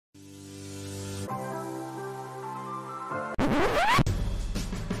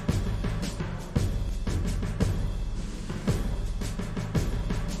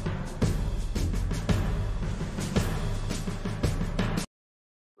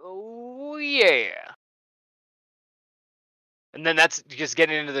Oh yeah. And then that's just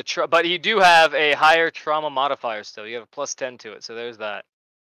getting into the but you do have a higher trauma modifier still. You have a +10 to it, so there's that.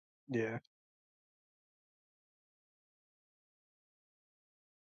 Yeah.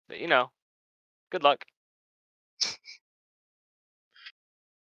 But, you know, good luck.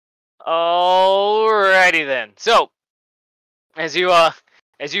 Alrighty then. So, as you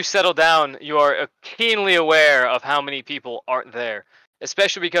settle down, you are keenly aware of how many people aren't there,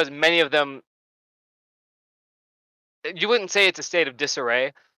 especially because many of them, you wouldn't say it's a state of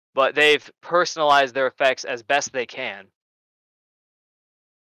disarray, but they've personalized their effects as best they can.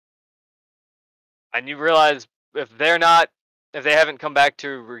 And you realize if they haven't come back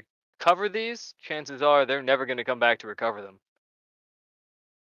to recover these, chances are they're never going to come back to recover them.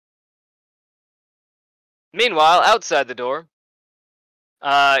 Meanwhile, outside the door,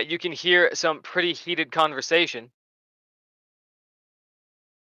 you can hear some pretty heated conversation.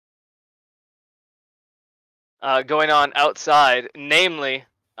 Going on outside, namely,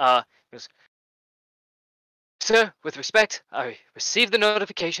 he goes, "Sir, with respect, I received the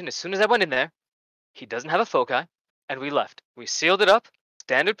notification as soon as I went in there. He doesn't have a foci, and we left. We sealed it up.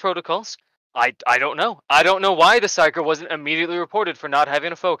 Standard protocols. I don't know. I don't know why the psyker wasn't immediately reported for not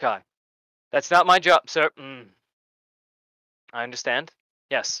having a foci. That's not my job, sir." I understand.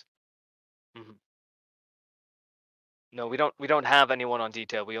 Yes. Mhm. No, we don't have anyone on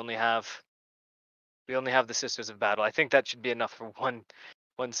detail. We only have the Sisters of Battle. I think that should be enough for one.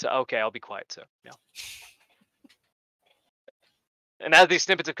 Okay, I'll be quiet, sir. Yeah. And as these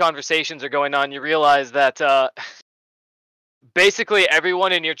snippets of conversations are going on, you realize that basically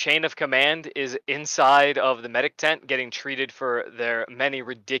everyone in your chain of command is inside of the medic tent getting treated for their many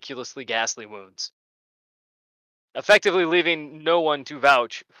ridiculously ghastly wounds. Effectively leaving no one to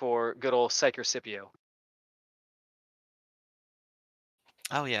vouch for good old Psyker Scipio.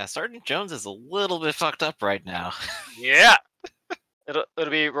 Oh yeah, Sergeant Jones is a little bit fucked up right now. Yeah. It'll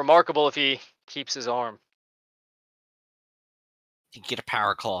be remarkable if he keeps his arm. You can get a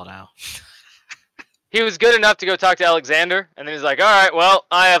power claw now. He was good enough to go talk to Alexander, and then he's like, "Alright, well,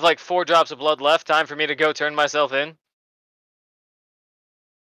 I have like 4 drops of blood left. Time for me to go turn myself in."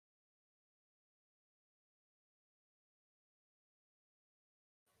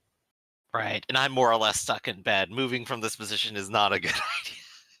 Right, and I'm more or less stuck in bed. Moving from this position is not a good idea.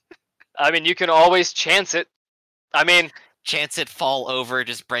 I mean, you can always chance it. I mean, chance it, fall over,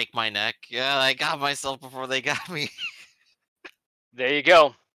 just break my neck. Yeah, I got myself before they got me. There you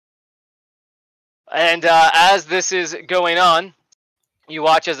go. And as this is going on, you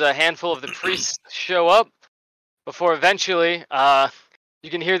watch as a handful of the priests show up before eventually you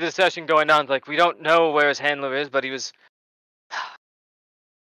can hear the session going on. Like, we don't know where his handler is, but he was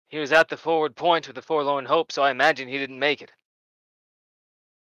at the forward point with the forlorn hope, so I imagine he didn't make it.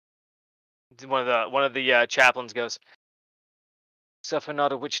 One of the chaplains goes, "Suffer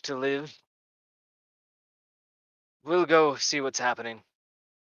not a witch to live. We'll go see what's happening.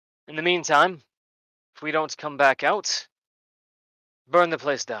 In the meantime, if we don't come back out, burn the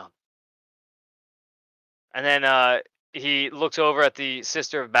place down." And then he looks over at the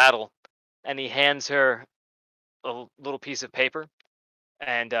Sister of Battle, and he hands her a little piece of paper,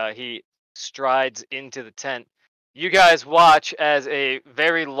 and he strides into the tent. You guys watch as a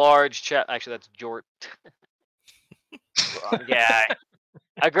very large actually, that's Jort. Wrong guy.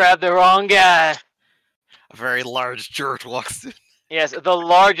 I grabbed the wrong guy. A very large Jort walks in. Yes, the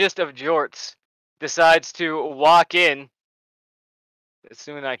largest of Jorts decides to walk in.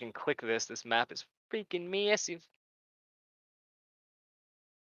 Assuming I can click this, this map is freaking massive.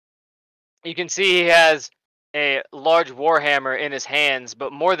 You can see he has a large warhammer in his hands,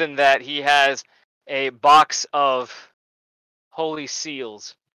 but more than that, he has a box of holy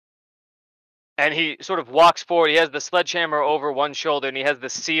seals. And he sort of walks forward. He has the sledgehammer over one shoulder, and he has the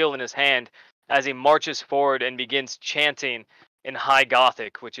seal in his hand as he marches forward and begins chanting in High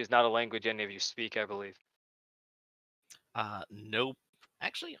Gothic, which is not a language any of you speak, I believe. Nope.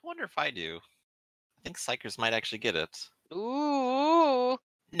 Actually, I wonder if I do. I think Psychers might actually get it. Ooh.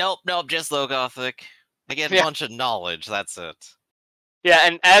 Nope, just Low Gothic. I get a bunch of knowledge, that's it. Yeah,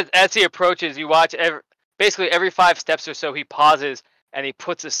 and as he approaches, you watch basically every 5 steps or so, he pauses and he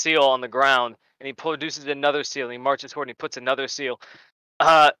puts a seal on the ground, and he produces another seal, and he marches forward and he puts another seal.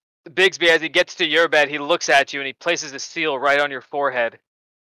 Bigsby, as he gets to your bed, he looks at you and he places a seal right on your forehead,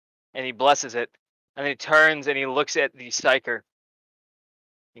 and he blesses it. And then he turns and he looks at the Psyker.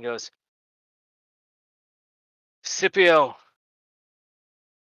 He goes, "Scipio,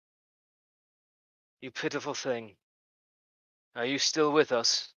 You pitiful thing. Are you still with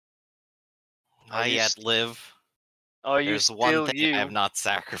us? I yet live. Are you There's one still thing I have you? not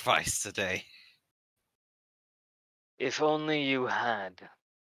sacrificed today. If only you had.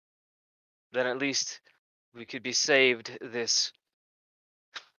 Then at least we could be saved this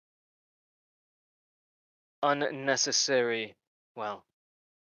unnecessary, well,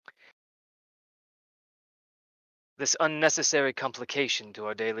 this unnecessary complication to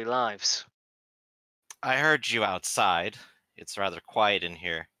our daily lives. I heard you outside. It's rather quiet in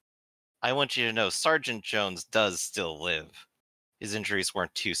here. I want you to know Sergeant Jones does still live. His injuries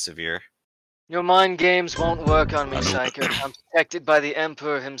weren't too severe. Your mind games won't work on me, I don't. Psyker. I'm protected by the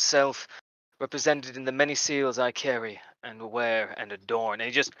Emperor himself, represented in the many seals I carry and wear and adorn. And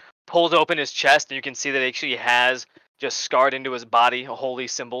he just pulls open his chest, and you can see that he actually has just scarred into his body holy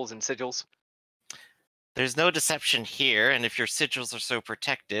symbols and sigils. There's no deception here, and if your sigils are so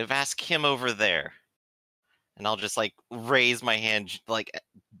protective, ask him over there. And I'll just like raise my hand like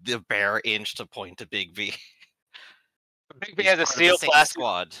the bare inch to point to Big V. Bigby He's has a part of the seal same plastered.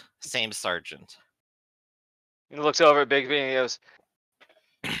 squad, same sergeant. He looks over at Bigby and he goes,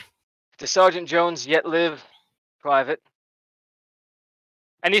 "Does Sergeant Jones yet live, Private?"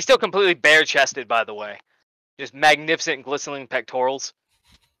 And he's still completely bare-chested, by the way. Just magnificent, glistening pectorals.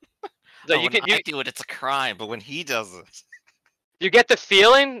 So Oh, when I do it, it's a crime, but when he does it... You get the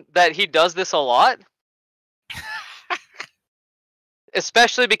feeling that he does this a lot.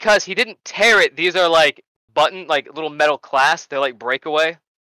 Especially because he didn't tear it. These are like little metal clasps. They're like breakaway.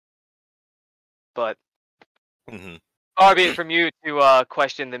 But far be it from you to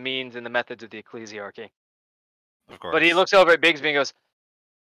question the means and the methods of the ecclesiarchy. Of course. But he looks over at Bigsby and goes,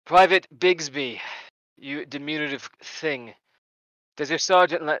 "Private Bigsby, you diminutive thing. Does your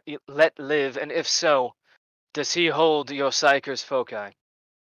sergeant let live? And if so, does he hold your psyker's foci?"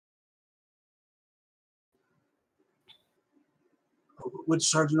 Which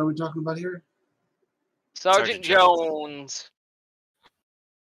sergeant are we talking about here? Sergeant Jones.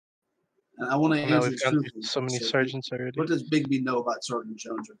 And I want to Now answer we've this gone through truthfully. so many sergeants already. What does Bigby know about Sergeant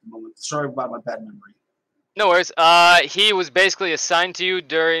Jones at the moment? Sorry about my bad memory. No worries. He was basically assigned to you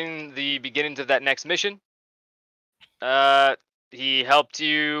during the beginnings of that next mission. He helped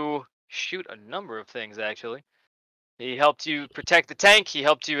you shoot a number of things, actually. He helped you protect the tank, he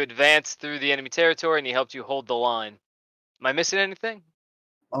helped you advance through the enemy territory, and he helped you hold the line. Am I missing anything?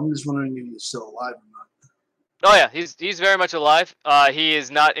 I'm just wondering if he's still alive or not. Oh yeah, he's very much alive. He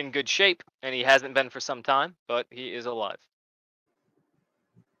is not in good shape, and he hasn't been for some time, but he is alive.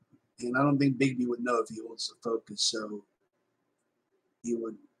 And I don't think Bigby would know if he holds the focus, so he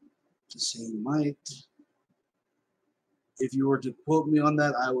would just say he might. If you were to quote me on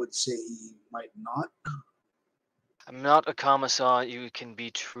that, I would say he might not. I'm not a commissar, you can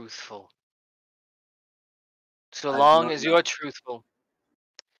be truthful. So I do long not as know. you're truthful.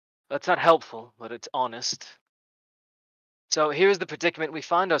 That's not helpful, but it's honest. So here's the predicament we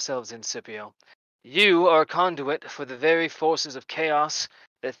find ourselves in, Scipio. You are a conduit for the very forces of chaos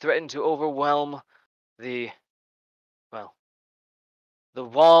that threaten to overwhelm the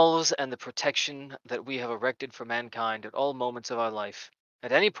walls and the protection that we have erected for mankind at all moments of our life,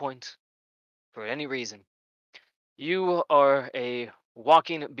 at any point, for any reason. You are a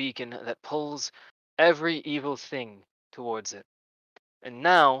walking beacon that pulls every evil thing towards it. And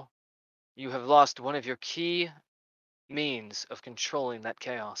now you have lost one of your key means of controlling that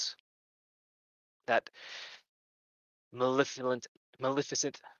chaos. That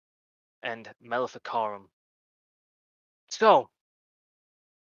maleficent and maleficarum. So,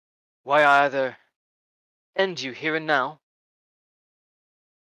 why either end you here and now,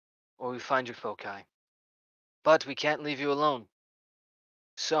 or we find your foci. But we can't leave you alone.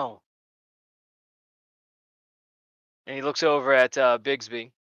 So, and he looks over at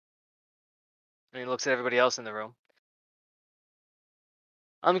Bigsby, and he looks at everybody else in the room.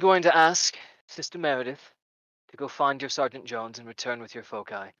 I'm going to ask Sister Meredith to go find your Sergeant Jones and return with your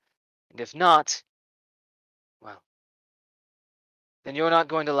foci. And if not, well, then you're not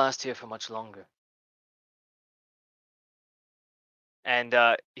going to last here for much longer. And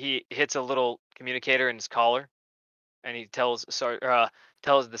he hits a little communicator in his collar, and he tells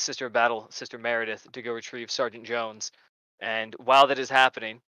tells the Sister of Battle, Sister Meredith, to go retrieve Sergeant Jones. And while that is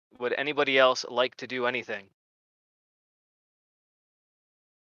happening, would anybody else like to do anything?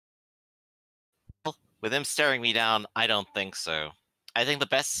 With him staring me down, I don't think so. I think the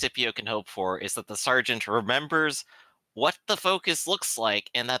best Scipio can hope for is that the sergeant remembers what the focus looks like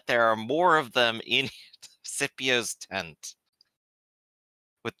and that there are more of them in Scipio's tent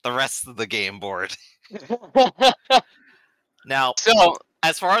with the rest of the game board. Now, So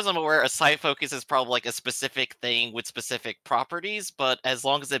As far as I'm aware, a psi focus is probably like a specific thing with specific properties, but as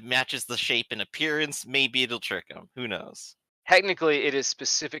long as it matches the shape and appearance, maybe it'll trick him. Who knows? Technically, it is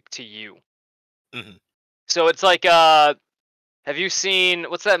specific to you. Mhm. So it's like, have you seen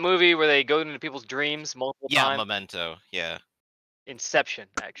what's that movie where they go into people's dreams multiple Yeah, times? Memento. Yeah. Inception,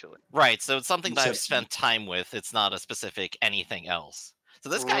 actually. Right, so it's something that I've Inception. spent time with. It's not a specific anything else. So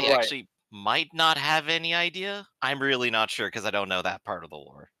this guy Right. actually might not have any idea. I'm really not sure because I don't know that part of the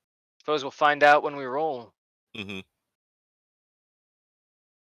lore. Suppose we'll find out when we roll. Hmm.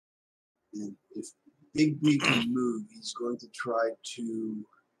 And if Big B can move, he's going to try to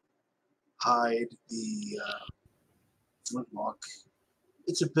hide the flintlock.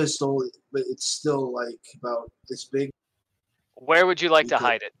 It's a pistol, but it's still like about this big. Where would you like to Okay.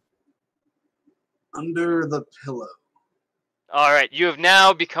 hide it? Under the pillow. All right, you have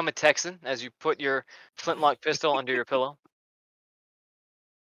now become a Texan as you put your flintlock pistol under your pillow.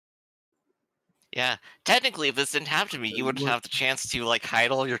 Yeah, technically, if this didn't happen to me, you wouldn't have the chance to like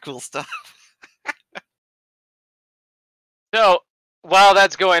hide all your cool stuff. So, while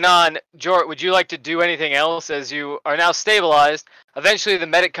that's going on, Jort, would you like to do anything else as you are now stabilized? Eventually, the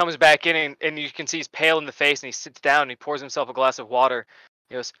medic comes back in, and you can see he's pale in the face, and he sits down and he pours himself a glass of water.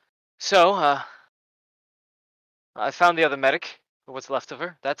 He goes, "So, I found the other medic, or what's left of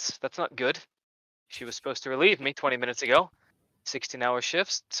her. That's not good. She was supposed to relieve me 20 minutes ago. 16-hour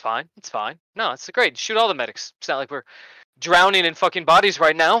shifts. It's fine. It's fine. No, it's great. Shoot all the medics. It's not like we're drowning in fucking bodies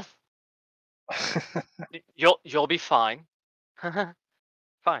right now. You'll be fine.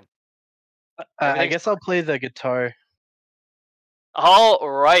 Fine. I Everything's guess I'll play the guitar. all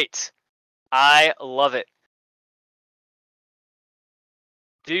right. I love it.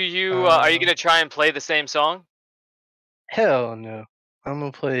 Do you are you gonna try and play the same song? Hell no. I'm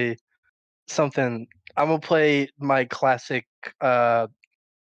gonna play something. I'm gonna play my classic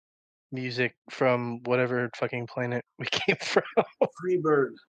music from whatever fucking planet we came from.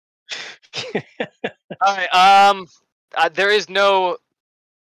 Freebird. All right. There is no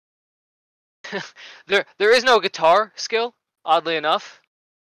there is no guitar skill, oddly enough.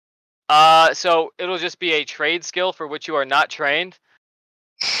 So it'll just be a trade skill for which you are not trained.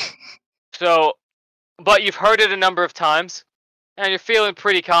 So, but you've heard it a number of times, and you're feeling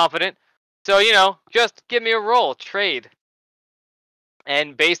pretty confident. So just give me a roll, trade,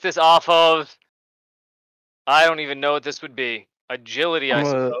 and base this off of. I don't even know what this would be. Agility, I I'm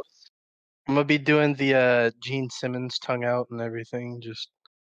gonna suppose. I'm gonna be doing the Gene Simmons tongue out and everything. Just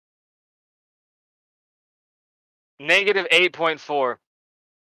Negative 8.4.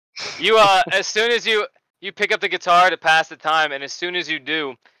 You as soon as you pick up the guitar to pass the time, and as soon as you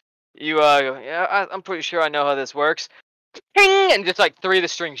do, you go, yeah, I'm pretty sure I know how this works. Ping! And just like 3 of the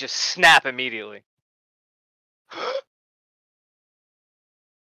strings just snap immediately.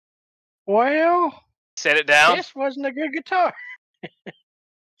 well, Set it down. this wasn't a good guitar.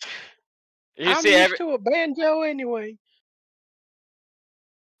 You I'm see used to a banjo anyway.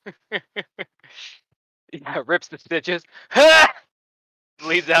 Yeah, rips the stitches.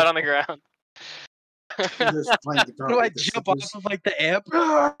 Bleeds out on the ground. He's just playing guitar Do I with the jump off stitches. of like the amp?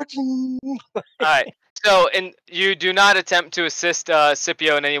 Alright. So, and you do not attempt to assist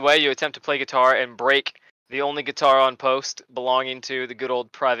Scipio in any way. You attempt to play guitar and break the only guitar on post belonging to the good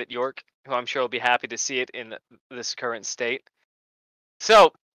old Private York, who I'm sure will be happy to see it in this current state.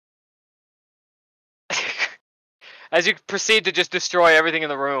 So, as you proceed to just destroy everything in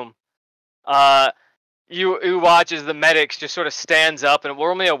the room, you watch as the medics just sort of stands up, and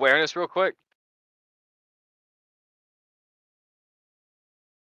roll me awareness real quick.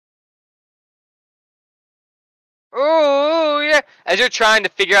 Oh yeah! As you're trying to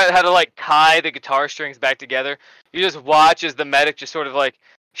figure out how to like tie the guitar strings back together, you just watch as the medic just sort of like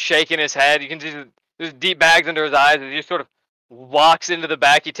shaking his head. You can see there's deep bags under his eyes, and he just sort of walks into the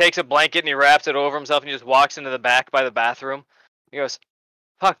back. He takes a blanket and he wraps it over himself, and he just walks into the back by the bathroom. He goes,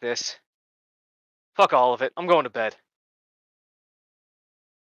 "Fuck this. Fuck all of it. I'm going to bed."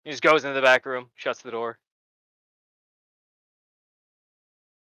 He just goes into the back room, shuts the door.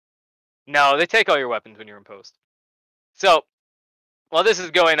 No, they take all your weapons when you're in post. So, while this is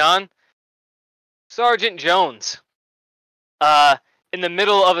going on, Sergeant Jones, in the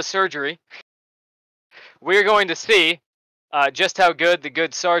middle of a surgery, we're going to see just how good the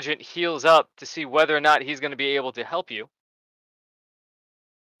good sergeant heals up to see whether or not he's going to be able to help you.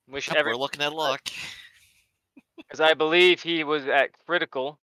 Yep, we're looking at luck. Because I believe he was at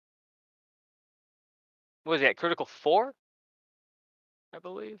critical. Was he at critical 4? I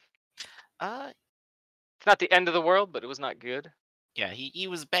believe. It's not the end of the world, but it was not good. Yeah, he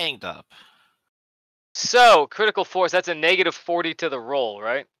was banged up. So, critical force, that's a negative 40 to the roll,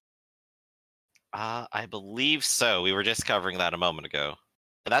 right? I believe so. We were just covering that a moment ago.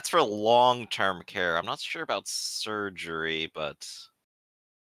 That's for long-term care. I'm not sure about surgery, but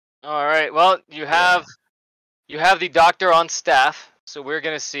All right. Well, you have the doctor on staff, so we're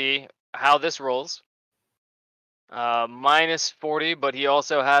gonna see how this rolls. Minus 40, but he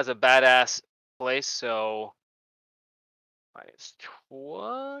also has a badass place, so minus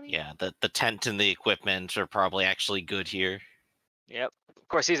 20. yeah, the tent and the equipment are probably actually good here. Yep. Of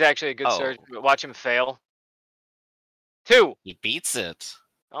course, he's actually a good Oh. surgeon, but watch him fail. 2. He beats it.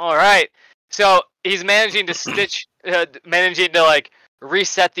 All right. So he's managing to stitch, managing to like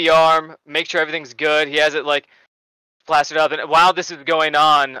reset the arm, make sure everything's good. He has it like plastered up, and while this is going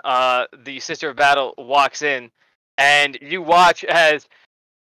on, the Sister of Battle walks in, and you watch as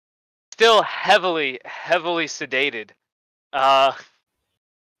still heavily sedated.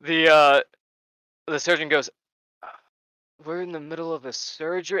 The surgeon goes, "We're in the middle of a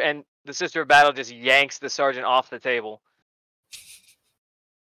surgery," and the Sister of Battle just yanks the sergeant off the table.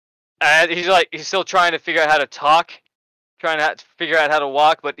 And he's still trying to figure out how to talk, trying to figure out how to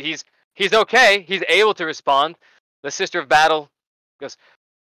walk, but he's okay. He's able to respond. The Sister of Battle goes,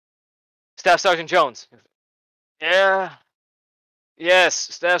 "Staff Sergeant Jones." Yeah. Yes,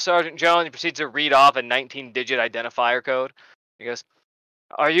 Staff Sergeant Jones. He proceeds to read off a 19-digit identifier code. He goes,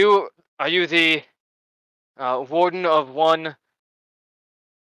 Are you the warden of one, let's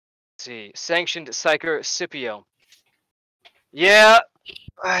see, sanctioned psyker Scipio?" "Yeah."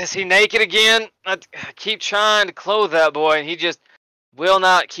 "Is he naked again?" "I keep trying to clothe that boy, and he just will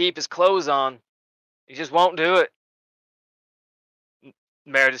not keep his clothes on. He just won't do it."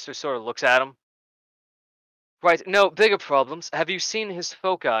 Meredith just sort of looks at him. "Right, no, bigger problems. Have you seen his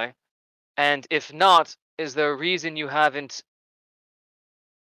foci? And if not, is there a reason you haven't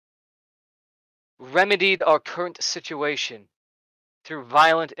remedied our current situation through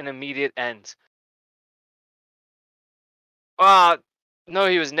violent and immediate ends?" No,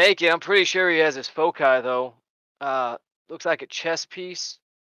 he was naked. I'm pretty sure he has his foci, though. Looks like a chess piece.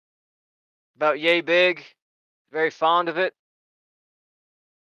 About yay big. Very fond of it.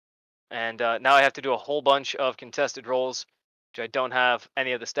 And now I have to do a whole bunch of contested rolls, which I don't have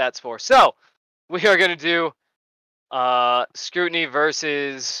any of the stats for. So, we are going to do scrutiny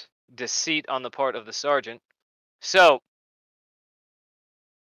versus deceit on the part of the sergeant. So,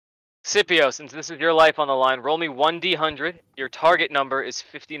 Scipio, since this is your life on the line, roll me 1d100. Your target number is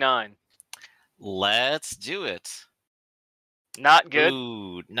 59. Let's do it. Not good.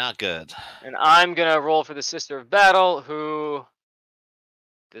 Ooh, not good. And I'm going to roll for the Sister of Battle, who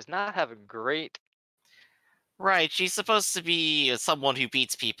does not have a great... Right, she's supposed to be someone who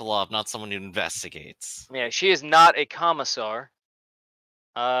beats people up, not someone who investigates. Yeah, she is not a commissar.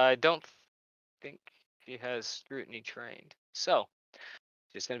 I don't think she has scrutiny trained. So,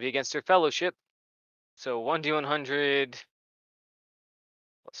 she's going to be against her fellowship. So 1d100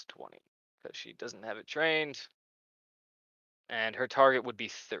 plus 20, because she doesn't have it trained. And her target would be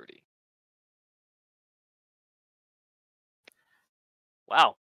 30.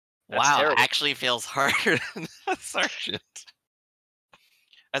 Wow. That's Wow, terrible. actually feels harder than a sergeant.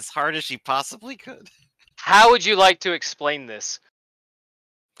 As hard as she possibly could. How would you like to explain this?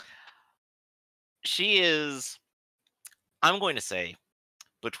 She is, I'm going to say,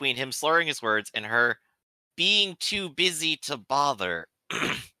 between him slurring his words and her being too busy to bother,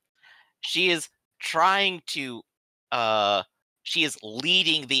 she is trying to, she is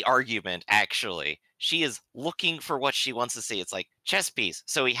leading the argument, actually. She is looking for what she wants to see. It's like, chess piece,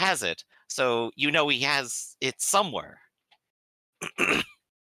 so he has it. So he has it somewhere.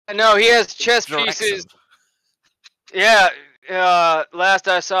 No, he has chess Directs pieces. him. Yeah, last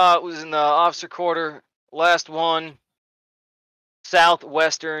I saw it was in the officer quarter. Last one,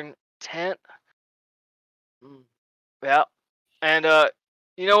 southwestern tent. Yeah, and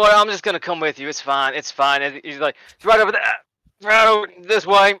you know what? I'm just gonna come with you. It's fine. It's fine. And he's like, it's right over there, right over this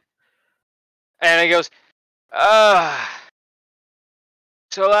way. And he goes,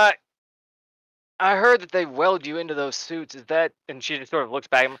 so I heard that they weld you into those suits. Is that? And she just sort of looks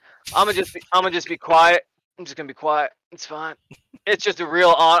back. I'm gonna just be quiet. I'm just gonna be quiet. It's fine. It's just a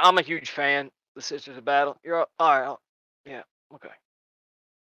real honor. I'm a huge fan. The Sisters of Battle. You're all right. Yeah. Okay.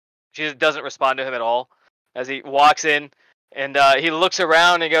 She just doesn't respond to him at all as he walks in, and he looks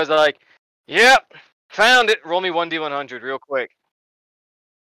around and he goes like, "Yep, found it. Roll me 1d100 real quick,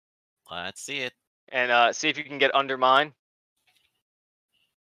 Let's see it. and see if you can get under mine."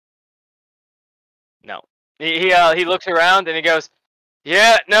 No. He looks around and he goes,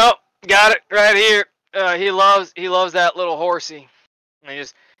 "Yeah, no, got it right here." He loves that little horsey.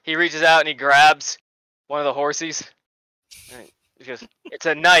 And he reaches out and he grabs one of the horsies. Right. He goes, "It's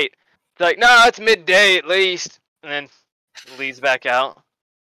at night." It's like, "No, it's midday at least." And then leads back out.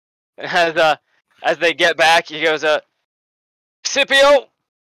 And as they get back, he goes, "Scipio,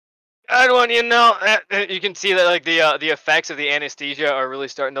 I don't want you to know." You can see that like the effects of the anesthesia are really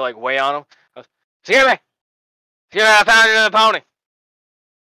starting to like weigh on him. Excuse me, I found another pony.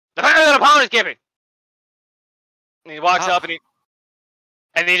 The found another pony, Skippy. And he walks up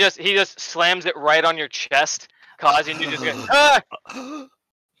and he just slams it right on your chest, causing you to just go, "Ah!"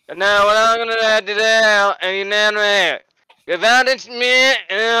 And now what I'm gonna have to do, and you know me, give out it's me,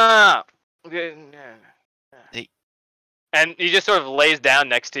 and he just sort of lays down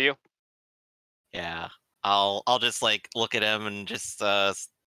next to you. Yeah, I'll just like look at him and just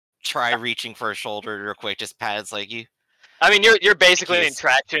try reaching for a shoulder real quick. Just pat his like you. I mean, you're basically in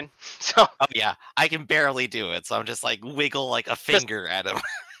traction, so. Oh yeah, I can barely do it, so I'm just like wiggle like a finger at him.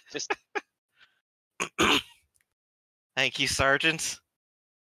 Just. Thank you, Sergeant.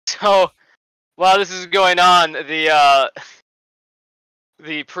 So, while this is going on, the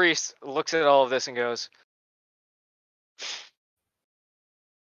priest looks at all of this and goes,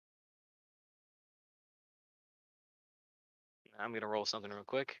 "I'm gonna roll something real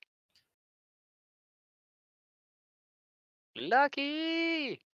quick."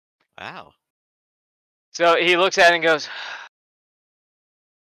 Lucky. Wow. So he looks at it and goes,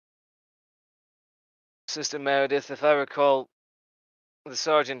 "Sister Meredith, if I recall, the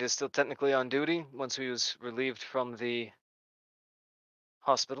sergeant is still technically on duty once he was relieved from the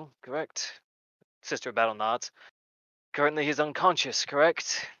hospital, correct?" Sister of Battle nods. "Currently he's unconscious,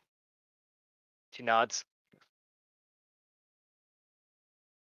 correct?" She nods.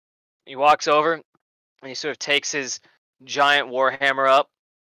 He walks over and he sort of takes his giant warhammer up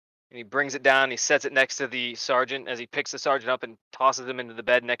and he brings it down. He sets it next to the sergeant as he picks the sergeant up and tosses him into the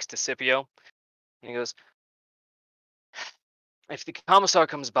bed next to Scipio. And he goes, "If the commissar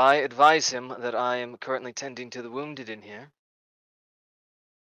comes by, advise him that I am currently tending to the wounded in here.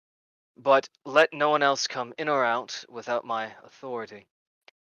 But let no one else come in or out without my authority.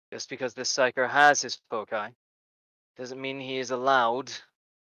 Just because this psyker has his foci doesn't mean he is allowed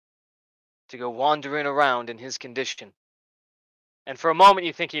to go wandering around in his condition." And for a moment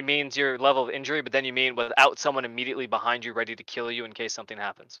you think he means your level of injury, but then you mean without someone immediately behind you ready to kill you in case something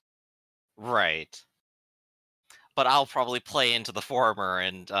happens. Right. But I'll probably play into the former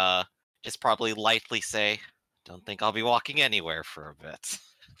and just probably lightly say, "Don't think I'll be walking anywhere for a bit."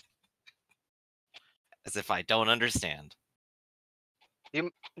 As if I don't understand.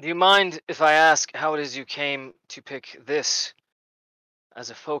 Do you mind if I ask how it is you came to pick this as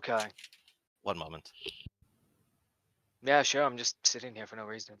a foci? One moment. Yeah, sure. I'm just sitting here for no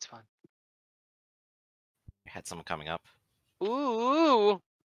reason. It's fine. I had someone coming up. Ooh.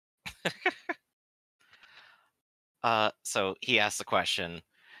 So he asks the question.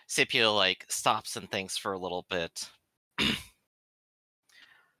 Scipio like stops and thinks for a little bit.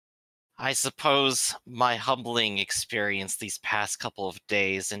 "I suppose my humbling experience these past couple of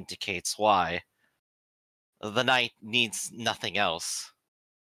days indicates why. The knight needs nothing else.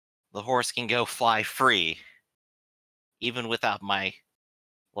 The horse can go fly free, even without my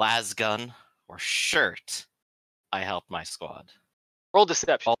las gun or shirt. I help my squad. Roll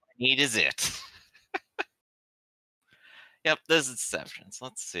deception. All I need is it." Yep, this is deceptions.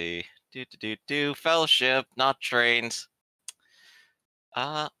 Let's see. Fellowship, not trained.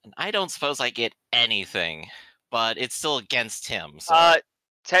 And I don't suppose I get anything, but it's still against him. So.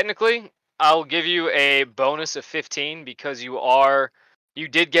 Technically, I'll give you a bonus of 15 because you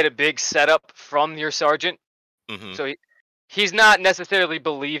did get a big setup from your sergeant. Mm-hmm. So he's not necessarily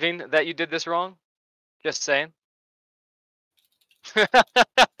believing that you did this wrong. Just saying.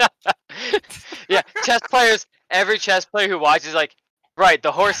 Yeah, chess players. Every chess player who watches, like, right,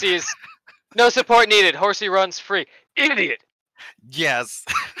 the horsey is no support needed. Horsey runs free. Idiot. Yes.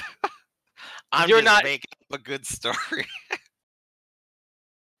 I'm You're just not making up a good story.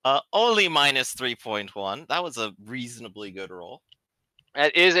 Only minus 3.1. That was a reasonably good roll.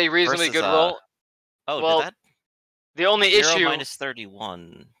 That is a reasonably Versus, good roll. Oh, well, did that? The only 0 issue. minus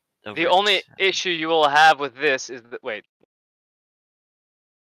 31. The only issue you will have with this is that wait.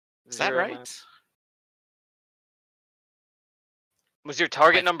 Is that right? Was your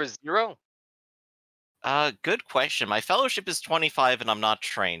target number 0? Good question. My fellowship is 25 and I'm not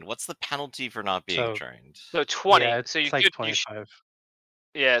trained. What's the penalty for not being trained? So 20. Yeah, so you it's like should, 25.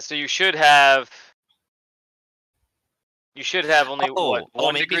 Yeah, so you should have. You should have only one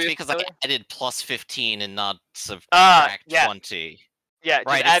maybe degree it's because of I added plus 15 and not subtract 20. Yeah,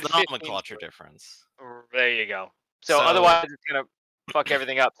 right. Just It's add the nomenclature difference. There you go. So otherwise, it's gonna fuck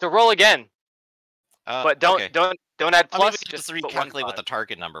everything up. So roll again. But don't okay. don't add I mean, we plus. can Just just put 1 recalculate what 5. the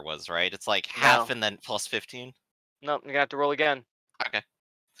target number was, right? It's like No. half and then plus 15. No, you're gonna have to roll again. Okay.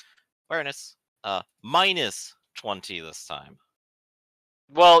 Awareness. Minus 20 this time.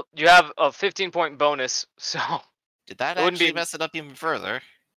 Well, you have a 15-point bonus, so Did that it wouldn't actually be. mess it up even further?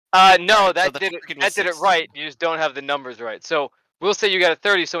 No, Alright, so that the did it. target That was did it 16. right. You just don't have the numbers right. So we'll say you got a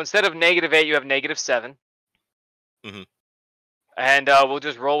 30. So instead of -8, you have -7. Mhm. And we'll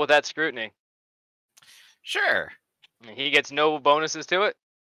just roll with that scrutiny. Sure. And he gets no bonuses to it.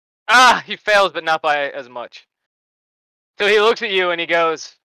 Ah, he fails, but not by as much. So he looks at you and he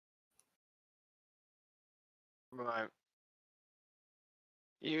goes, "Right.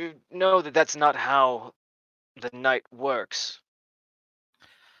 You know that that's not how the night works."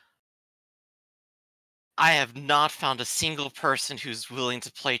 I have not found a single person who's willing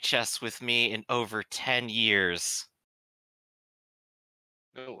to play chess with me in over 10 years.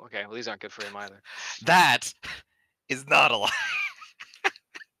 Oh, okay. Well, these aren't good for him either. That is not a lie.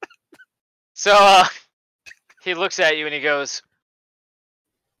 So he looks at you and he goes,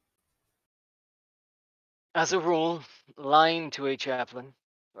 "As a rule, lying to a chaplain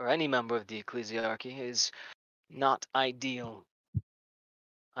or any member of the ecclesiarchy is not ideal.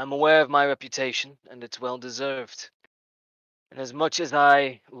 I'm aware of my reputation, and it's well deserved. And as much as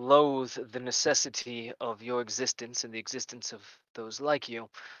I loathe the necessity of your existence and the existence of those like you,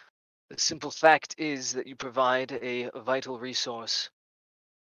 the simple fact is that you provide a vital resource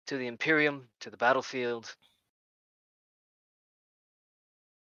to the Imperium, to the battlefield.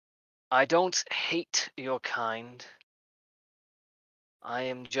 I don't hate your kind. I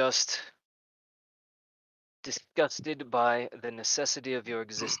am just disgusted by the necessity of your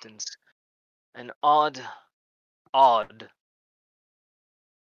existence, and awed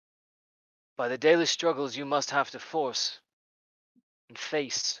by the daily struggles you must have to force and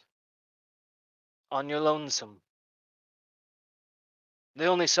face on your lonesome. The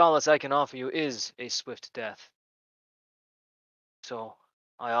only solace I can offer you is a swift death. So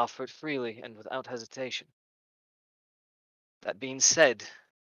I offer it freely and without hesitation. That being said,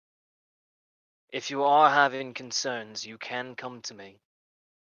 if you are having concerns, you can come to me,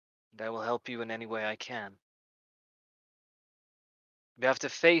 and I will help you in any way I can. You have to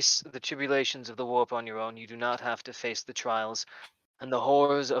face the tribulations of the warp on your own. You do not have to face the trials and the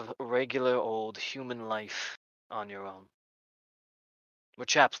horrors of regular old human life on your own. We're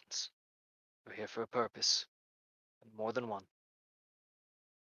chaplains. We're here for a purpose, and more than one.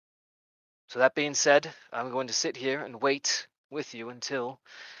 So that being said, I'm going to sit here and wait with you until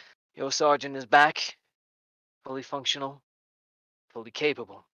your sergeant is back, fully functional, fully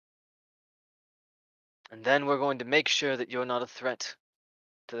capable. And then we're going to make sure that you're not a threat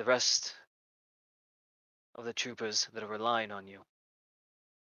to the rest of the troopers that are relying on you.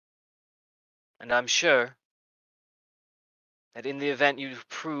 And I'm sure that in the event you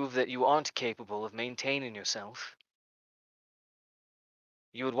prove that you aren't capable of maintaining yourself,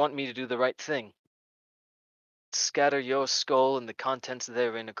 you would want me to do the right thing. Scatter your skull and the contents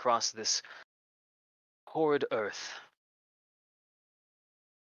therein across this horrid earth.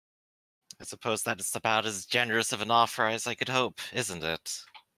 I suppose that is about as generous of an offer as I could hope, isn't it?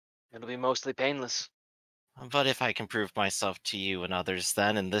 It'll be mostly painless. But if I can prove myself to you and others,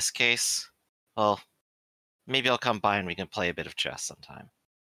 then in this case, well, maybe I'll come by and we can play a bit of chess sometime.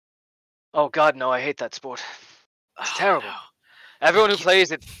 Oh god, no, I hate that sport. It's Oh, terrible. no. Everyone who Keep-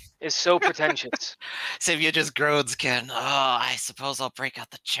 plays it is so pretentious. Sivia just groans again. Oh, I suppose I'll break out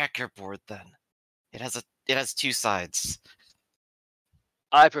the checkerboard then. It has two sides.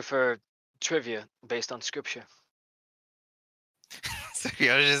 I prefer trivia based on scripture.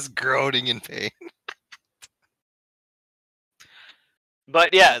 Sivia just groaning in pain.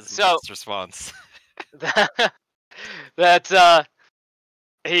 But yeah, That is the so best response. that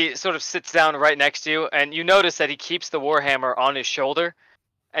he sort of sits down right next to you, and you notice that he keeps the warhammer on his shoulder,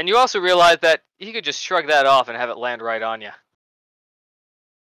 and you also realize that he could just shrug that off and have it land right on you.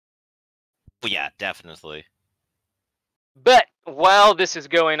 Well, yeah, definitely. But while this is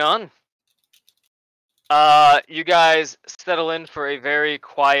going on, you guys settle in for a very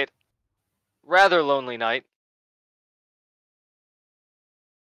quiet, rather lonely night.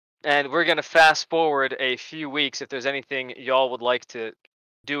 And we're going to fast forward a few weeks if there's anything y'all would like to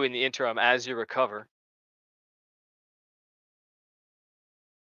do in the interim as you recover.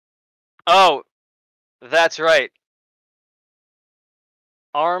 Oh, that's right.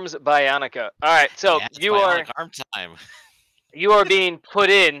 Arms Bionica. All right, so Yeah, it's bionic arm time. you are being put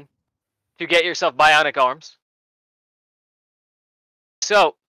in to get yourself bionic arms.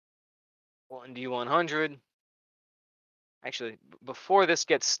 So 1d100. Actually, before this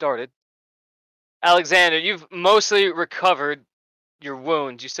gets started, Alexander, you've mostly recovered your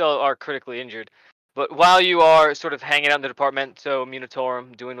wounds. You still are critically injured. But while you are sort of hanging out in the Departamento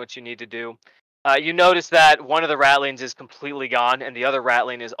Munitorum, doing what you need to do, you notice that one of the ratlings is completely gone, and the other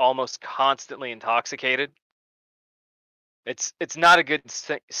ratling is almost constantly intoxicated. It's not a good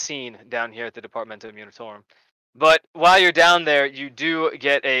scene down here at the Departamento Munitorum. But while you're down there, you do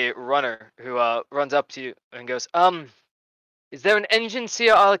get a runner who runs up to you and goes, is there an engine,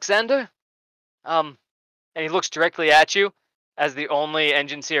 Sir Alexander? And he looks directly at you as the only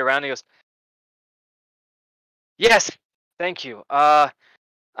engine seer around. He goes, yes, thank you. I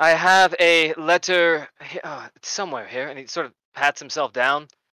have a letter it's somewhere here, and he sort of pats himself down.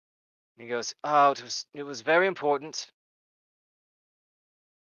 He goes, oh, it was very important.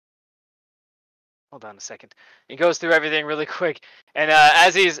 Hold on a second. He goes through everything really quick, and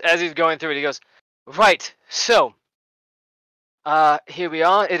as he's going through it, he goes, right. So, here we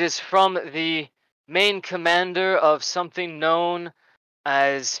are. It is from the main commander of something known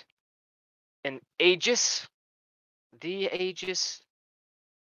as an Aegis. The Aegis.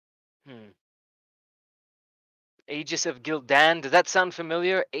 Aegis of Gildan. Does that sound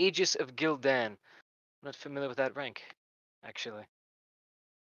familiar? Aegis of Gildan. I'm not familiar with that rank, actually.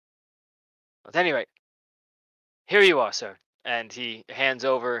 At any rate, here you are, sir. And he hands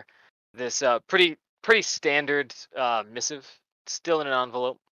over this pretty standard missive, still in an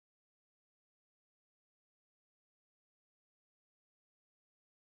envelope.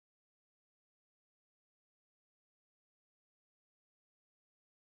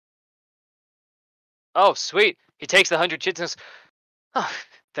 Oh, sweet. He takes the 100 chits and says, oh,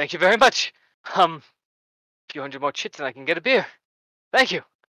 thank you very much. A few hundred more chits and I can get a beer. Thank you.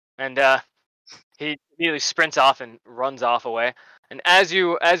 And he immediately sprints off and runs off away. And as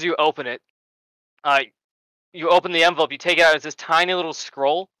you open it, you open the envelope, you take it out, it's this tiny little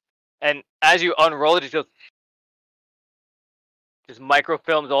scroll, and as you unroll it, it just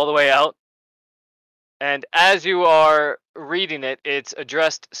microfilms all the way out. And as you are reading it, it's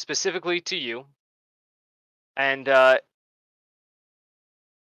addressed specifically to you. And as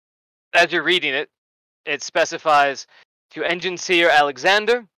you're reading it, it specifies to Engine Seer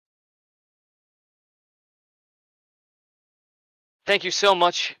Alexander. Thank you so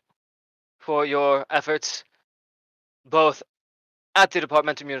much for your efforts, both at the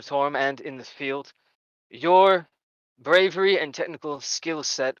Departamento Munitorum and in the field. Your bravery and technical skill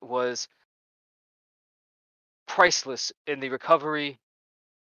set was priceless in the recovery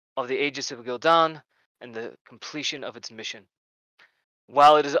of the Aegis of Gildan and the completion of its mission.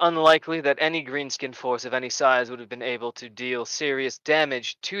 While it is unlikely that any greenskin force of any size would have been able to deal serious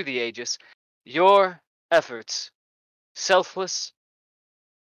damage to the Aegis, your efforts, selfless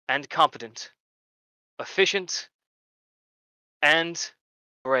and competent, efficient and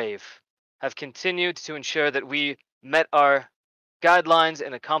brave, have continued to ensure that we met our guidelines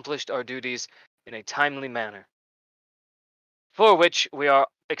and accomplished our duties in a timely manner, for which we are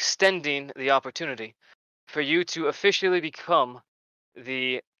extending the opportunity for you to officially become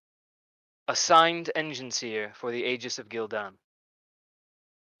the assigned engine seer for the Aegis of Gildan.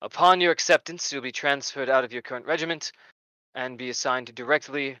 Upon your acceptance, you'll be transferred out of your current regiment and be assigned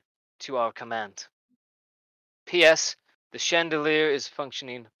directly to our command. P.S. The chandelier is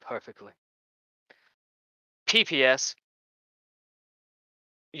functioning perfectly. P.P.S.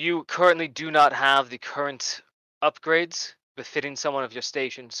 You currently do not have the current upgrades befitting someone of your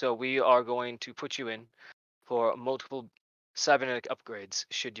station, so we are going to put you in for multiple cybernetic upgrades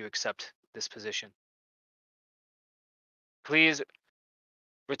should you accept this position. Please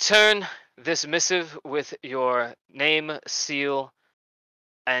return this missive with your name, seal,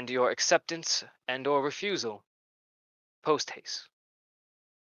 and your acceptance and or refusal post haste.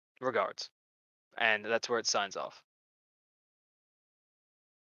 Regards. And that's where it signs off.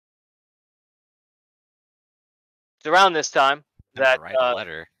 It's around this time that write a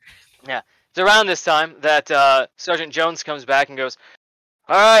letter. Yeah, it's around this time that Sergeant Jones comes back and goes,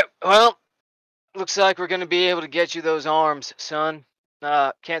 "All right, well, looks like we're gonna be able to get you those arms, son.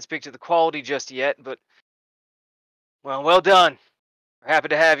 Can't speak to the quality just yet, but well done. We're happy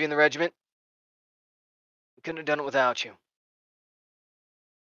to have you in the regiment. We couldn't have done it without you."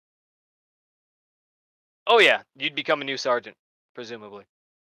 Oh yeah, you'd become a new sergeant, presumably.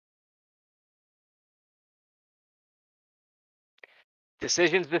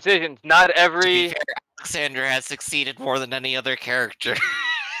 Decisions. Not To be every. fair, Alexander has succeeded more than any other character.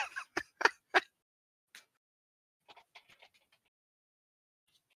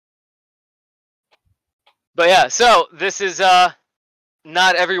 But yeah, so this is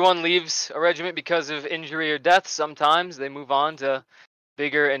not everyone leaves a regiment because of injury or death. Sometimes they move on to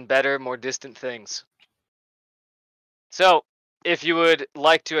bigger and better, more distant things. So, if you would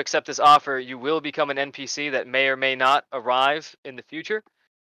like to accept this offer, you will become an NPC that may or may not arrive in the future.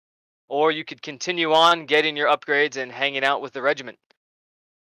 Or you could continue on getting your upgrades and hanging out with the regiment.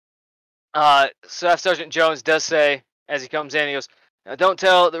 Staff Sergeant Jones does say, as he comes in, he goes, "Now don't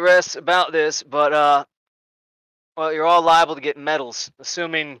tell the rest about this, but well, you're all liable to get medals,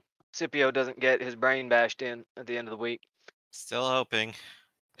 assuming Scipio doesn't get his brain bashed in at the end of the week." Still hoping.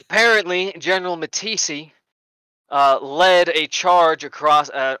 Apparently, General Matisse led a charge across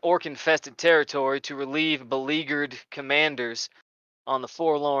an orc-infested territory to relieve beleaguered commanders on the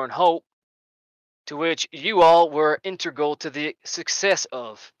Forlorn Hope, to which you all were integral to the success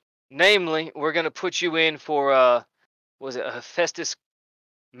of. Namely, we're going to put you in for, was it a Hephaestus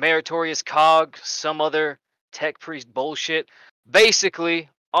Meritorious Cog, some other tech priest bullshit. Basically,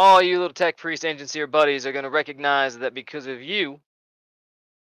 all you little tech priest engineer buddies are going to recognize that because of you,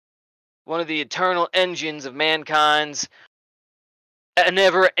 one of the eternal engines of mankind's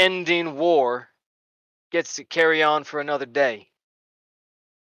never-ending war gets to carry on for another day.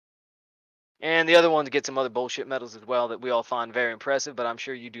 And the other ones get some other bullshit medals as well that we all find very impressive, but I'm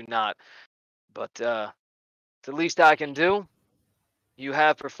sure you do not. But it's the least I can do. You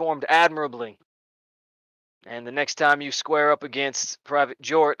have performed admirably. And the next time you square up against Private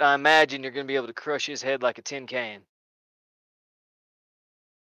Jort, I imagine you're going to be able to crush his head like a tin can.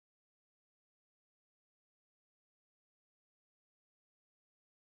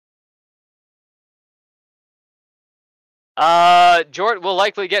 Jort will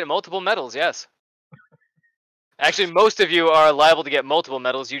likely get multiple medals, yes. Actually, most of you are liable to get multiple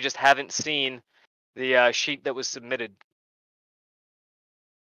medals. You just haven't seen the sheet that was submitted.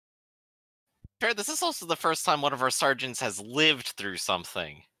 Fair, this is also the first time one of our sergeants has lived through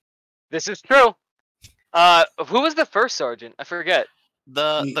something. This is true. Who was the first sergeant? I forget.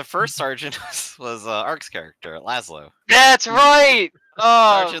 The first sergeant was Ark's character, Laszlo. That's right!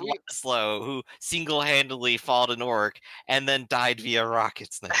 Oh, Sergeant Laszlo, who single-handedly fought an orc and then died via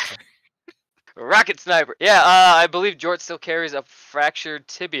rocket sniper. Rocket sniper. Yeah, I believe Jort still carries a fractured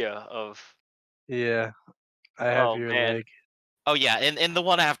tibia of... Yeah, I have Oh, your man. leg. Oh yeah, and the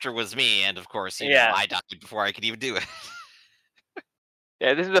one after was me, and of course, you know, Yeah. I died before I could even do it.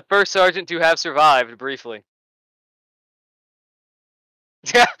 Yeah, this is the first sergeant to have survived briefly.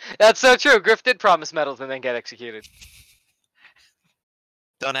 Yeah, that's so true. Griff did promise medals and then get executed.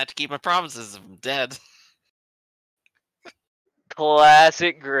 Don't have to keep my promises if I'm dead.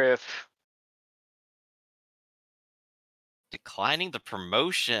 Classic Griff. Declining the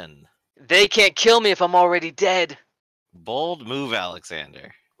promotion. They can't kill me if I'm already dead. Bold move,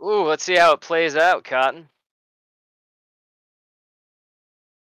 Alexander. Ooh, let's see how it plays out, Cotton.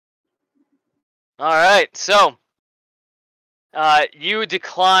 Alright, so you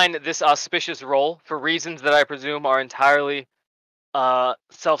decline this auspicious role for reasons that I presume are entirely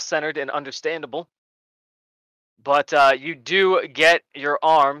self-centered and understandable. But you do get your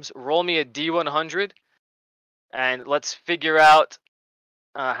arms. Roll me a D100, and let's figure out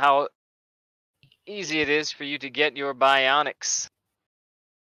how easy it is for you to get your bionics.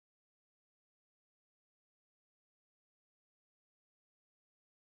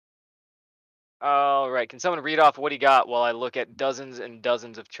 Alright, can someone read off what he got while I look at dozens and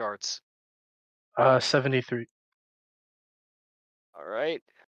dozens of charts? 73. Alright,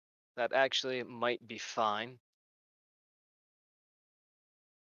 that actually might be fine.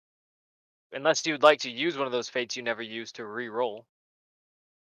 Unless you'd like to use one of those fates you never use to re-roll.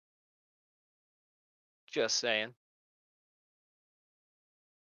 Just saying.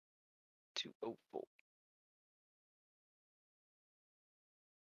 204.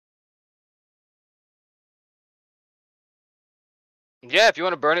 Yeah, if you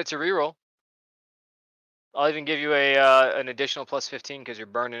want to burn it to reroll. I'll even give you a an additional plus 15 because you're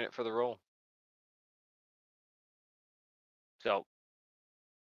burning it for the roll. So,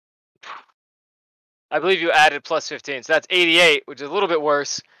 I believe you added plus 15, so that's 88, which is a little bit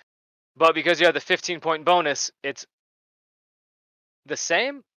worse. But because you have the 15-point bonus, it's the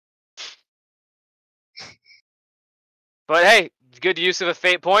same. But hey, good use of a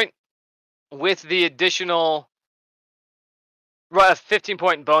fate point with the additional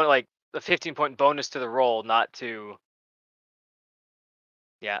 15-point bonus, like a 15-point bonus to the roll, not to.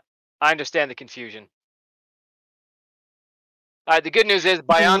 Yeah, I understand the confusion. All right, the good news is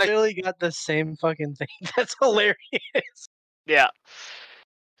We bionic. literally got the same fucking thing. That's hilarious. Yeah.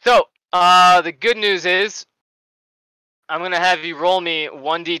 So, the good news is I'm gonna have you roll me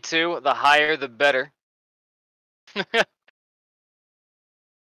 1d2. The higher, the better.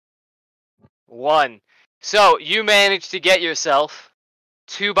 1. So you managed to get yourself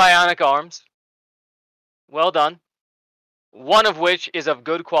 2 bionic arms. Well done. One of which is of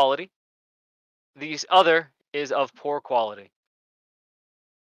good quality. The other is of poor quality.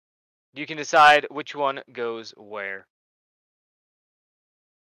 You can decide which one goes where.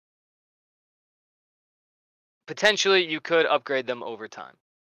 Potentially, you could upgrade them over time.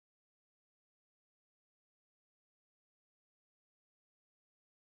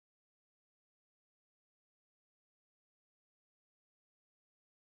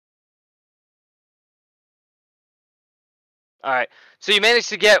 All right. So you managed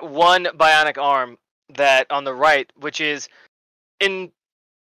to get one bionic arm that on the right, which is in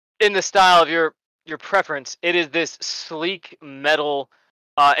the style of your preference. It is this sleek metal.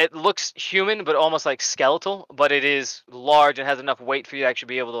 It looks human, but almost like skeletal. But it is large and has enough weight for you to actually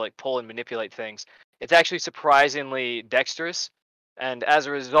be able to like pull and manipulate things. It's actually surprisingly dexterous, and as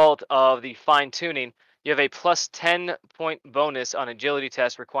a result of the fine tuning, you have a plus 10-point bonus on agility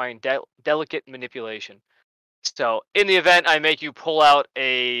test requiring delicate manipulation. So in the event I make you pull out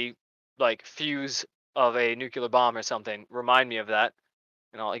a like fuse of a nuclear bomb or something, remind me of that,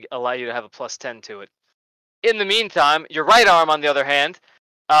 and I'll allow you to have a plus 10 to it. In the meantime, your right arm, on the other hand,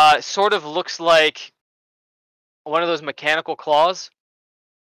 sort of looks like one of those mechanical claws.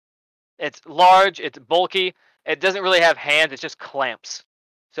 It's large, it's bulky, it doesn't really have hands, it's just clamps.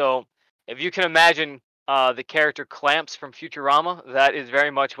 So if you can imagine the character Clamps from Futurama, that is very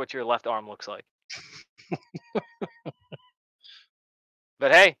much what your left arm looks like.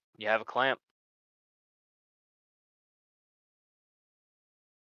 But hey, you have a clamp.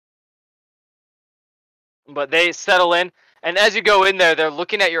 But they settle in, and as you go in there, they're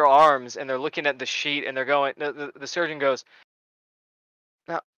looking at your arms and they're looking at the sheet, and they're going. The surgeon goes,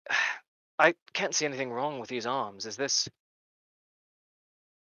 "Now, I can't see anything wrong with these arms. Is this,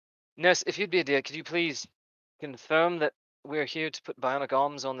 nurse? If you'd be a dear, could you please confirm that we're here to put bionic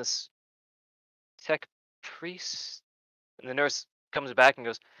arms on this tech priest?" And the nurse comes back and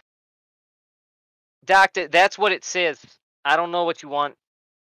goes, "Doctor, that's what it says. I don't know what you want.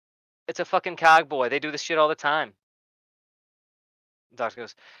 It's a fucking cog boy. They do this shit all the time." The doctor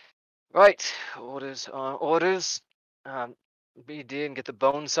goes, "Right, orders are orders. Be dear and get the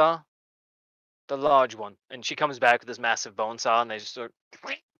bone saw, the large one." And she comes back with this massive bone saw, and they just sort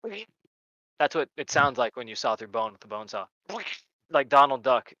of. That's what it sounds like when you saw through bone with the bone saw. Like Donald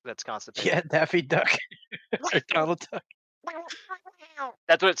Duck that's constipated. Yeah, Daffy Duck. Or Donald Duck.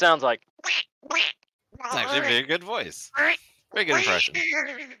 That's what it sounds like. It's actually a very good voice. Very good impression.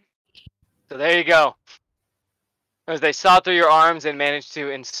 So there you go. As they saw through your arms and managed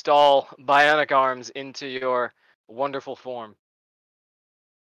to install bionic arms into your wonderful form.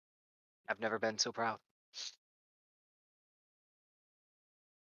 I've never been so proud.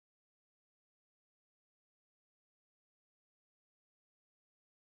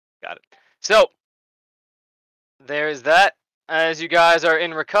 Got it. So, there's that. As you guys are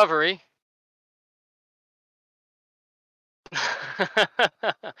in recovery.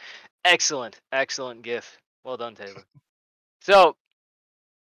 Excellent, excellent GIF. Well done, Taylor. So,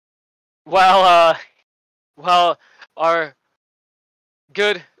 while our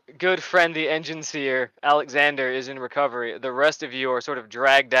good friend the engine seer Alexander is in recovery, the rest of you are sort of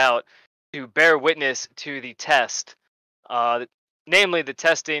dragged out to bear witness to the test, namely the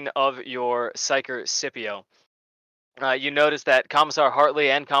testing of your Psyker Scipio. You notice that Commissar Hartley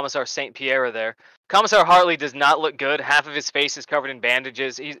and Commissar St. Pierre are there. Commissar Hartley does not look good. Half of his face is covered in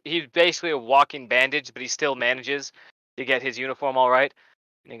bandages. He's basically a walking bandage, but he still manages to get his uniform all right.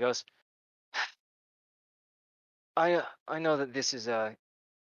 And he goes, I know that this is a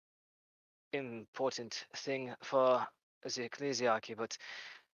important thing for the ecclesiarchy, but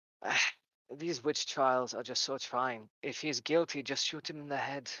these witch trials are just so trying. If he's guilty, just shoot him in the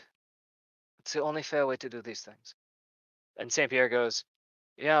head. It's the only fair way to do these things." And St. Pierre goes,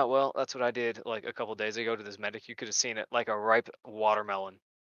 "Yeah, well, that's what I did like a couple days ago to this medic. You could have seen it like a ripe watermelon."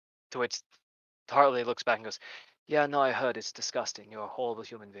 To which Hartley looks back and goes, "Yeah, no, I heard. It's disgusting. You're a horrible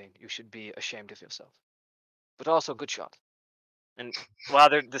human being. You should be ashamed of yourself. But also, good shot." And while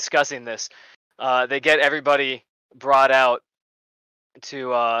they're discussing this, they get everybody brought out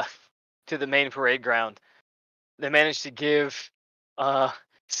to the main parade ground. They manage to give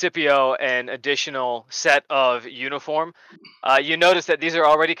Scipio an additional set of uniform. You notice that these are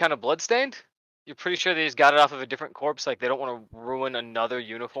already kind of bloodstained. You're pretty sure they just got it off of a different corpse. Like they don't want to ruin another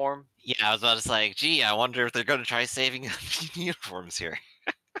uniform. Yeah, I was about to say, gee, I wonder if they're going to try saving uniforms here.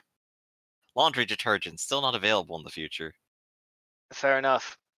 Laundry detergent, still not available in the future. Fair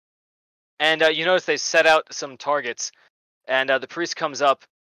enough. And you notice they set out some targets. And the priest comes up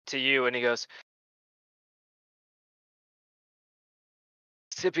to you and he goes,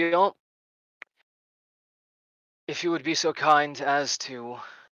 Scipio, if you would be so kind as to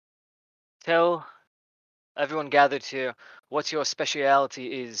tell everyone gathered here what your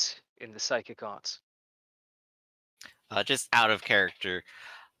speciality is in the psychic arts. Just out of character.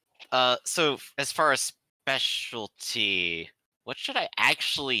 So as far as specialty, what should I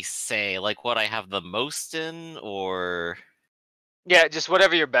actually say? Like what I have the most in, or Yeah, just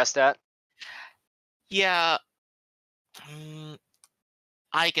whatever you're best at. yeah.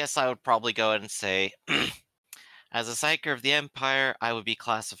 I guess I would probably go ahead and say, as a psyker of the Empire, I would be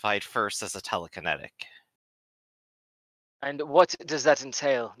classified first as a telekinetic. And what does that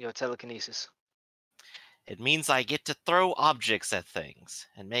entail, your telekinesis? It means I get to throw objects at things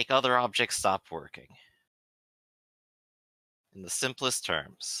and make other objects stop working. In the simplest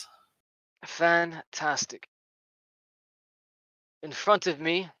terms. Fantastic. In front of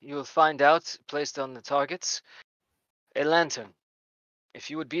me, you will find out, placed on the targets, a lantern. If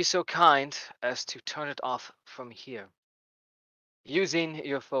you would be so kind as to turn it off from here, using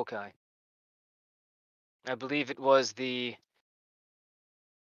your foci. I believe it was the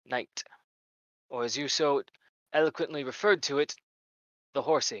knight, or as you so eloquently referred to it, the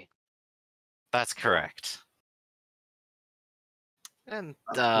horsey. That's correct. And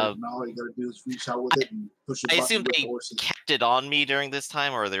Now all you gotta do is reach out with it and push a I button assume with they the horses. kept it on me during this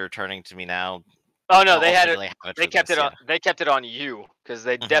time, or they're returning to me now. Oh no, they had it. Ultimately have They for kept this, it on. yeah. They kept it on you because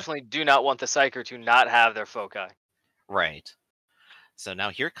they Mhm. definitely do not want the psyker to not have their foci. Right. So now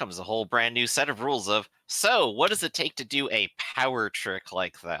here comes a whole brand new set of rules of, so what does it take to do a power trick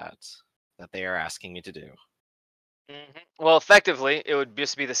like that they are asking me to do? Well, effectively, it would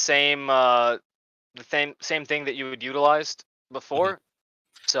just be the same same thing that you would utilized before.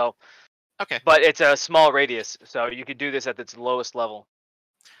 So, Okay. but it's a small radius, so you could do this at its lowest level.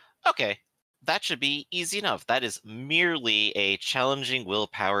 Okay. That should be easy enough. That is merely a challenging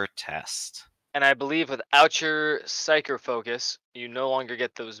willpower test. And I believe without your psyker focus, you no longer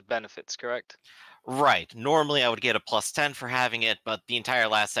get those benefits, correct? Right. Normally I would get a +10 for having it, but the entire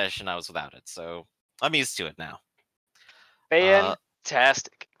last session I was without it, so I'm used to it now.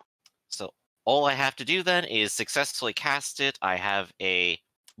 Fantastic. So all I have to do then is successfully cast it. I have a,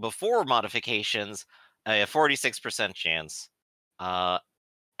 before modifications, a 46% chance.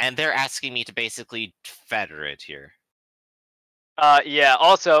 And they're asking me to basically feather it here. Yeah,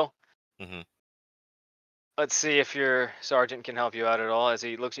 also, Mhm. let's see if your sergeant can help you out at all as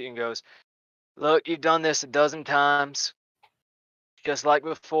he looks at you and goes, "Look, you've done this a dozen times. Just like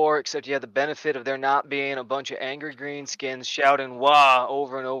before, except you had the benefit of there not being a bunch of angry greenskins shouting wah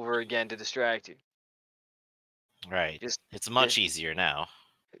over and over again to distract you. Right. Just It's much easier now.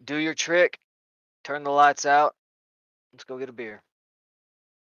 do your trick, turn the lights out, let's go get a beer."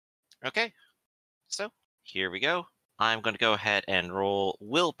 Okay. So here we go. I'm going to go ahead and roll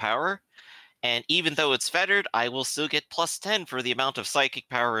willpower. And even though it's fettered, I will still get +10 for the amount of psychic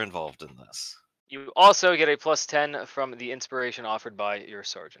power involved in this. You also get a +10 from the inspiration offered by your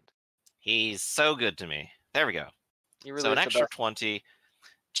sergeant. He's so good to me. There we go. You really So an is the extra best 20.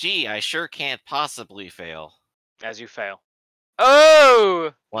 Gee, I sure can't possibly fail. as you fail.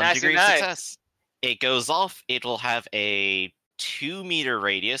 Oh! 1 Nicey degree nice. success. It goes off. It will have a 2-meter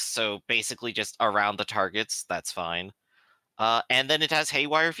radius, so basically just around the targets. That's fine. And then it has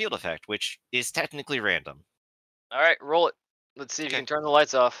haywire field effect, which is technically random. Alright, roll it. Let's see if you Okay. can turn the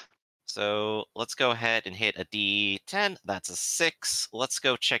lights off. So let's go ahead and hit a D10. That's a 6. Let's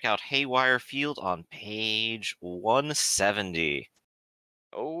go check out haywire field on page 170.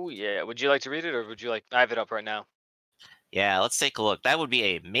 Oh yeah. Would you like to read it or would you like I have it up right now? Yeah, let's take a look. That would be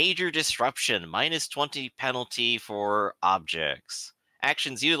a major disruption, -20 penalty for objects.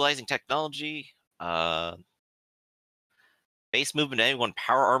 Actions utilizing technology. Base movement to anyone,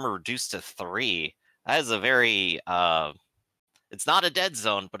 power armor reduced to 3. That is a very it's not a dead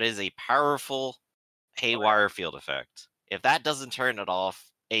zone, but it is a powerful haywire field effect. If that doesn't turn it off,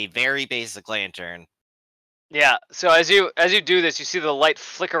 a very basic lantern. Yeah, so as you do this, you see the light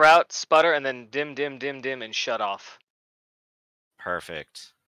flicker out, sputter, and then dim, dim, dim, dim, and shut off.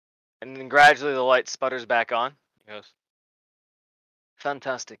 Perfect. And then gradually the light sputters back on. Yes.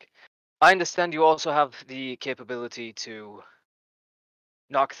 Fantastic. I understand you also have the capability to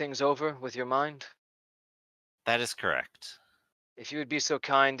knock things over with your mind. That is correct. If you would be so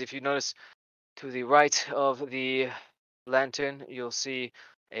kind, if you notice to the right of the lantern, you'll see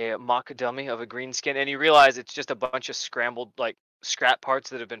a mock dummy of a green skin, and you realize it's just a bunch of scrambled, like, scrap parts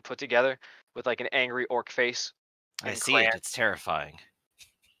that have been put together with, like, an angry orc face. I in see crayon. it. It's terrifying.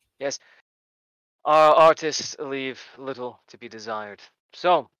 Yes, our artists leave little to be desired.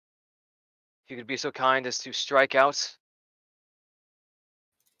 So, if you could be so kind as to strike out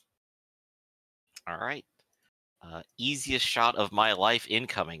All right. Easiest shot of my life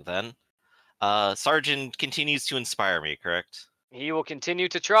incoming then. Sergeant continues to inspire me, correct? He will continue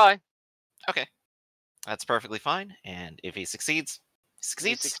to try. Okay. That's perfectly fine. And if he succeeds, he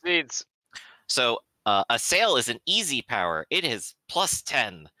He succeeds. succeeds. So assail is an easy power. It is plus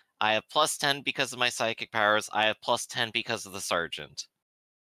 10. I have plus 10 because of my psychic powers. I have plus 10 because of the sergeant.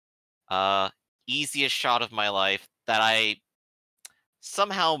 Easiest shot of my life that I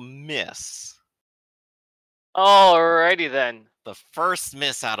somehow miss. Alrighty then. The first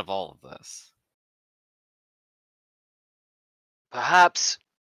miss out of all of this. Perhaps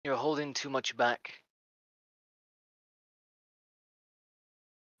you're holding too much back.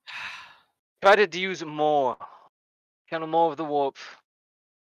 Try to use more. Channel more of the warp.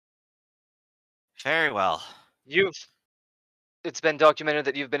 Very well. It's been documented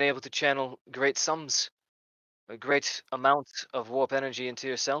that you've been able to channel great sums, a great amount of warp energy into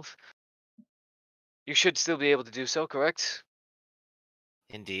yourself. You should still be able to do so, correct?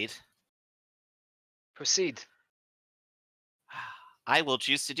 Indeed. Proceed. I will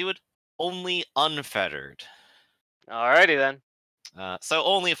choose to do it only unfettered. Alrighty then. So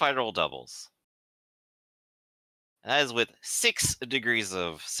only if I roll doubles. That is with 6 degrees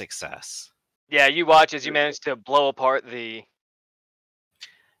of success. Yeah, you watch as you manage to blow apart the...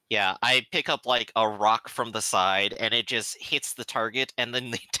 Yeah, I pick up like a rock from the side and it just hits the target and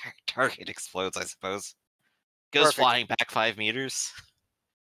then the entire target explodes, I suppose. Goes Perfect. flying back 5 meters.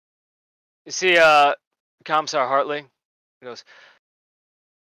 You see, Commissar Hartley, he goes,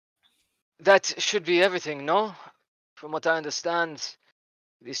 that should be everything, no? From what I understand,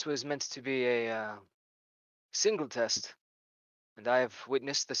 this was meant to be a single test. And I have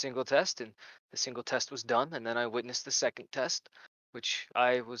witnessed the single test, and the single test was done, and then I witnessed the second test, which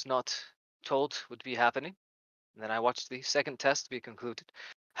I was not told would be happening. And then I watched the second test be concluded.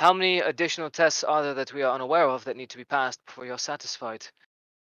 How many additional tests are there that we are unaware of that need to be passed before you're satisfied?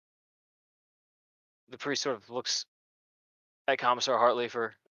 The priest sort of looks at Commissar Hartley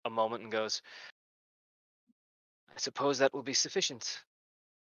for a moment and goes, I suppose that will be sufficient.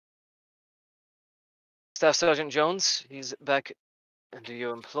 Staff Sergeant Jones, he's back under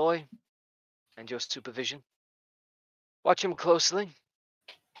your employ and your supervision. Watch him closely.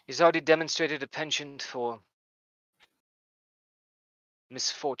 He's already demonstrated a penchant for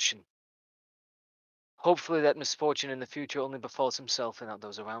misfortune. Hopefully that misfortune in the future only befalls himself and not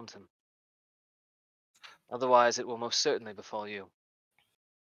those around him. Otherwise, it will most certainly befall you.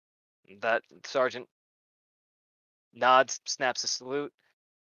 That sergeant nods, snaps a salute.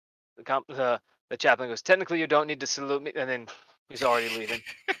 The chaplain goes, technically you don't need to salute me, and then he's already leaving.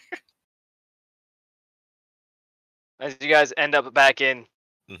 As you guys end up back in,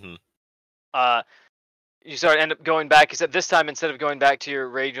 Mm-hmm. you end up going back. Except this time, instead of going back to your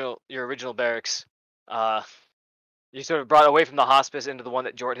original barracks, you sort of brought away from the hospice into the one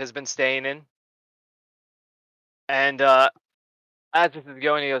that Jort has been staying in. And as this is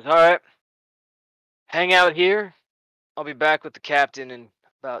going, he goes, all right, hang out here. I'll be back with the captain in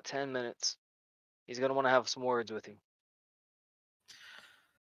about 10 minutes. He's going to want to have some words with you.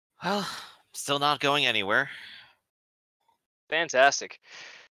 Well, still not going anywhere. Fantastic.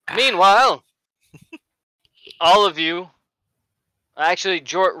 Meanwhile, all of you, actually,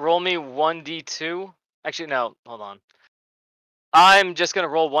 Jort, roll me 1d2. Actually, no, hold on. I'm just going to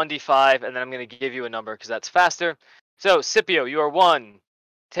roll 1d5, and then I'm going to give you a number, because that's faster. So, Scipio, you are 1.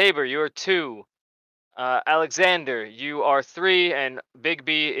 Tabor, you are 2. Alexander, you are 3, and Big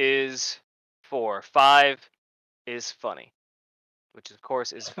B is 4. 5 is funny, which of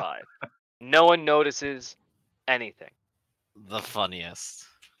course is 5. No one notices anything. The funniest.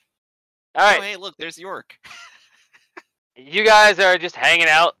 All right. Oh, hey, look, there's York. You guys are just hanging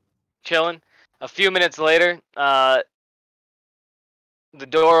out, chilling. A few minutes later, the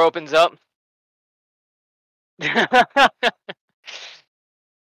door opens up. A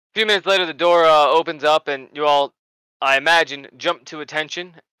few minutes later, the door opens up, and you all, I imagine, jump to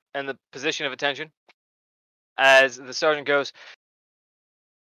attention and the position of attention as the sergeant goes,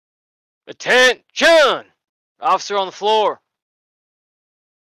 attention! Officer on the floor.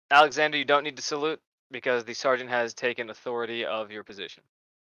 Alexander, you don't need to salute because the sergeant has taken authority of your position.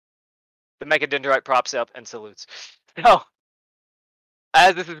 The Mechadendrite props up and salutes. So,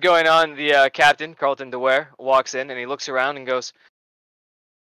 as this is going on, the captain, Carlton DeWare, walks in and he looks around and goes,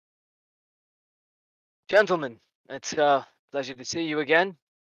 gentlemen, it's a pleasure to see you again.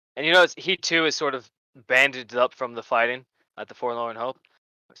 And you notice he too is sort of bandaged up from the fighting at the Forlorn Hope.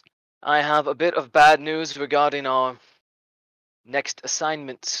 I have a bit of bad news regarding our next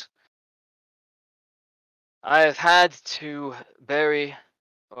assignment. I have had to bury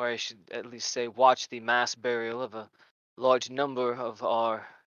or I should at least say, watch the mass burial of a large number of our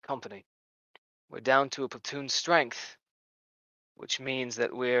company. We're down to a platoon strength, which means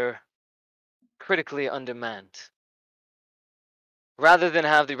that we're critically undermanned. Rather than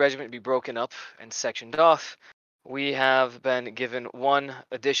have the regiment be broken up and sectioned off, we have been given one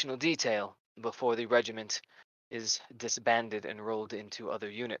additional detail before the regiment is disbanded and rolled into other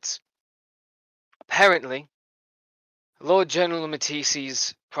units. Apparently, Lord General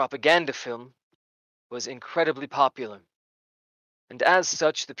Matisse's propaganda film was incredibly popular, and as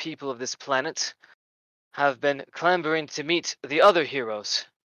such, the people of this planet have been clambering to meet the other heroes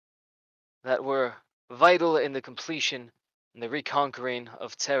that were vital in the completion and the reconquering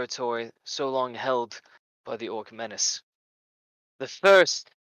of territory so long held by the Orc menace. The first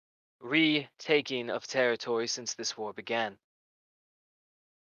retaking of territory since this war began.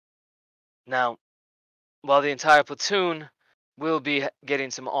 Now, while the entire platoon will be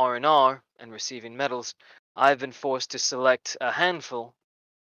getting some R&R and receiving medals, I've been forced to select a handful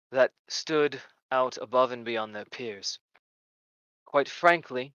that stood out above and beyond their peers. Quite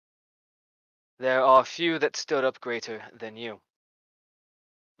frankly, there are few that stood up greater than you.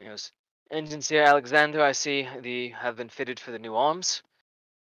 Yes. Engineer Alexander, I see have been fitted for the new arms.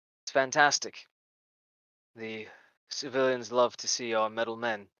 It's fantastic. The civilians love to see our metal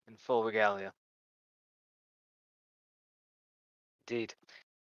men in full regalia. Indeed.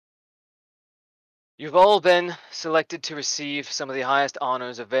 You've all been selected to receive some of the highest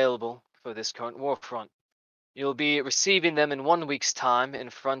honors available for this current war front. You'll be receiving them in 1 week's time in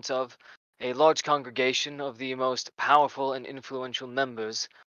front of a large congregation of the most powerful and influential members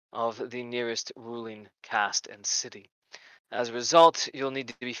of the nearest ruling caste and city. As a result, you'll need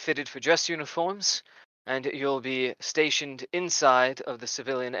to be fitted for dress uniforms, and you'll be stationed inside of the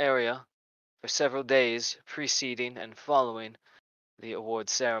civilian area for several days preceding and following the award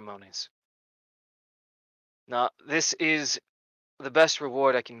ceremonies. Now, this is the best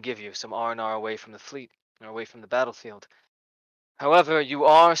reward I can give you, some R&R away from the fleet, or away from the battlefield. However, you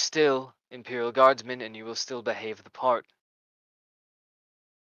are still Imperial Guardsmen, and you will still behave the part.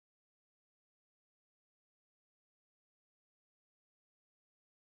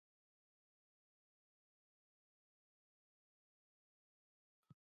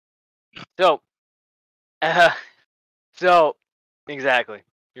 So, uh, so, exactly,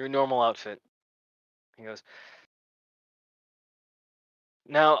 your normal outfit. He goes,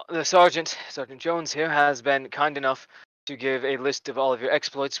 now, the Sergeant Jones here, has been kind enough to give a list of all of your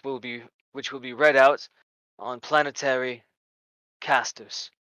exploits, which will be read out on planetary casters.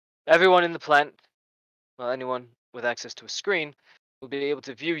 Everyone in the planet, well, anyone with access to a screen, will be able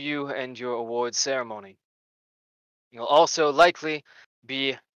to view you and your awards ceremony. You'll also likely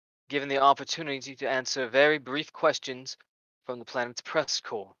be given the opportunity to answer very brief questions from the planet's press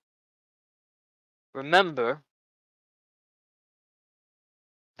corps. Remember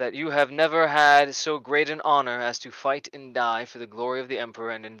that you have never had so great an honor as to fight and die for the glory of the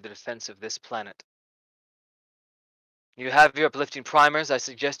Emperor and in the defense of this planet. You have your uplifting primers. I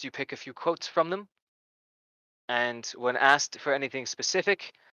suggest you pick a few quotes from them, and when asked for anything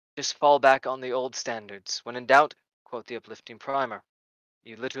specific, just fall back on the old standards. When in doubt, quote the uplifting primer.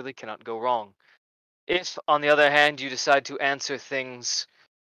 You literally cannot go wrong. If, on the other hand, you decide to answer things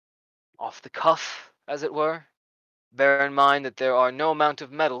off the cuff, as it were, bear in mind that there are no amount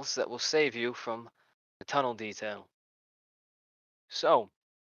of medals that will save you from the tunnel detail. So,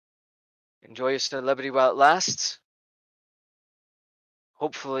 enjoy your celebrity while it lasts.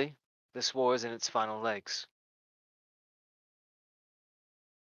 Hopefully, this war is in its final legs.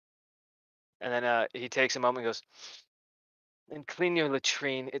 And then he takes a moment and goes, and clean your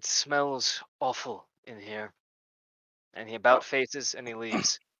latrine. It smells awful in here. And he about faces and he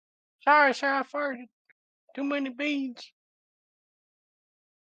leaves. Sorry, sir, I farted. Too many beans.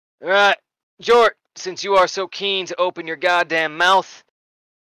 Alright, Jort, since you are so keen to open your goddamn mouth,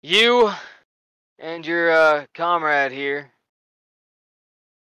 you and your comrade here,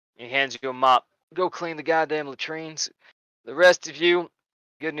 he hands you a mop. Go clean the goddamn latrines. The rest of you,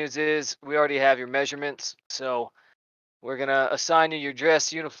 good news is we already have your measurements, so we're gonna assign you your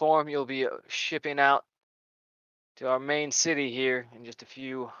dress uniform. You'll be shipping out to our main city here in just a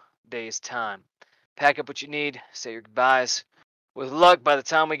few days' time. Pack up what you need, say your goodbyes. With luck, by the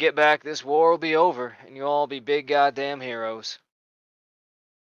time we get back, this war will be over, and you'll all be big goddamn heroes.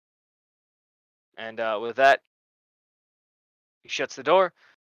 And with that, he shuts the door.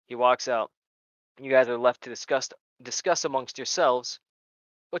 He walks out. You guys are left to discuss amongst yourselves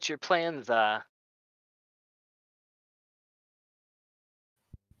what your plans are.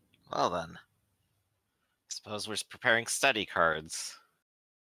 Well then, suppose we're preparing study cards.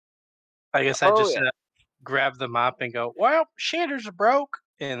 I guess I Oh, just yeah. grab the mop and go, well, shitter's broke,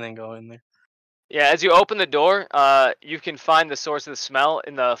 and then go in there. Yeah, as you open the door, you can find the source of the smell.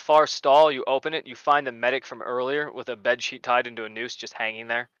 In the far stall, you open it, you find the medic from earlier with a bed sheet tied into a noose just hanging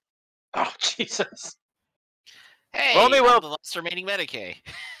there. Oh, Jesus. Roll me Hey, I'm the last remaining Medicaid.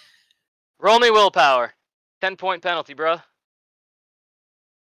 Roll me willpower. 10-point penalty, bruh.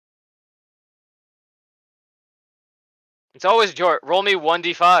 It's always Jort. Roll me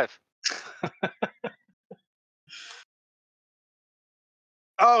 1d5.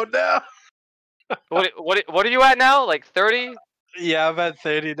 Oh, no. What are you at now? Like 30? Yeah, I'm at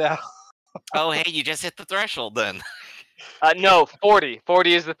 30 now. Oh, hey, you just hit the threshold then. No, 40.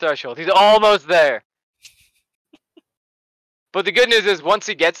 40 is the threshold. He's almost there. But the good news is, once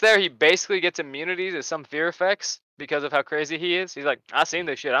he gets there, he basically gets immunity to some fear effects because of how crazy he is. He's like, I seen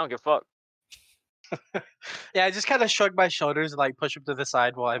this shit. I don't give a fuck. Yeah, I just kind of shrug my shoulders and like push him to the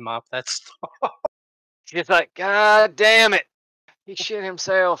side while I mop that stuff. He's like, God damn it. He shit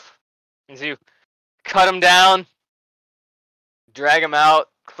himself. And so you cut him down, drag him out,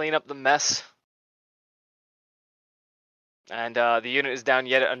 clean up the mess. And the unit is down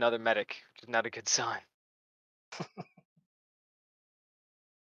yet another medic, which is not a good sign.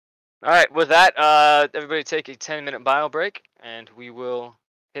 Alright, with that, everybody take a 10-minute bio break, and we will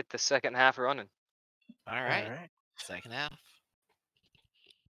hit the second half running. All right. Second half.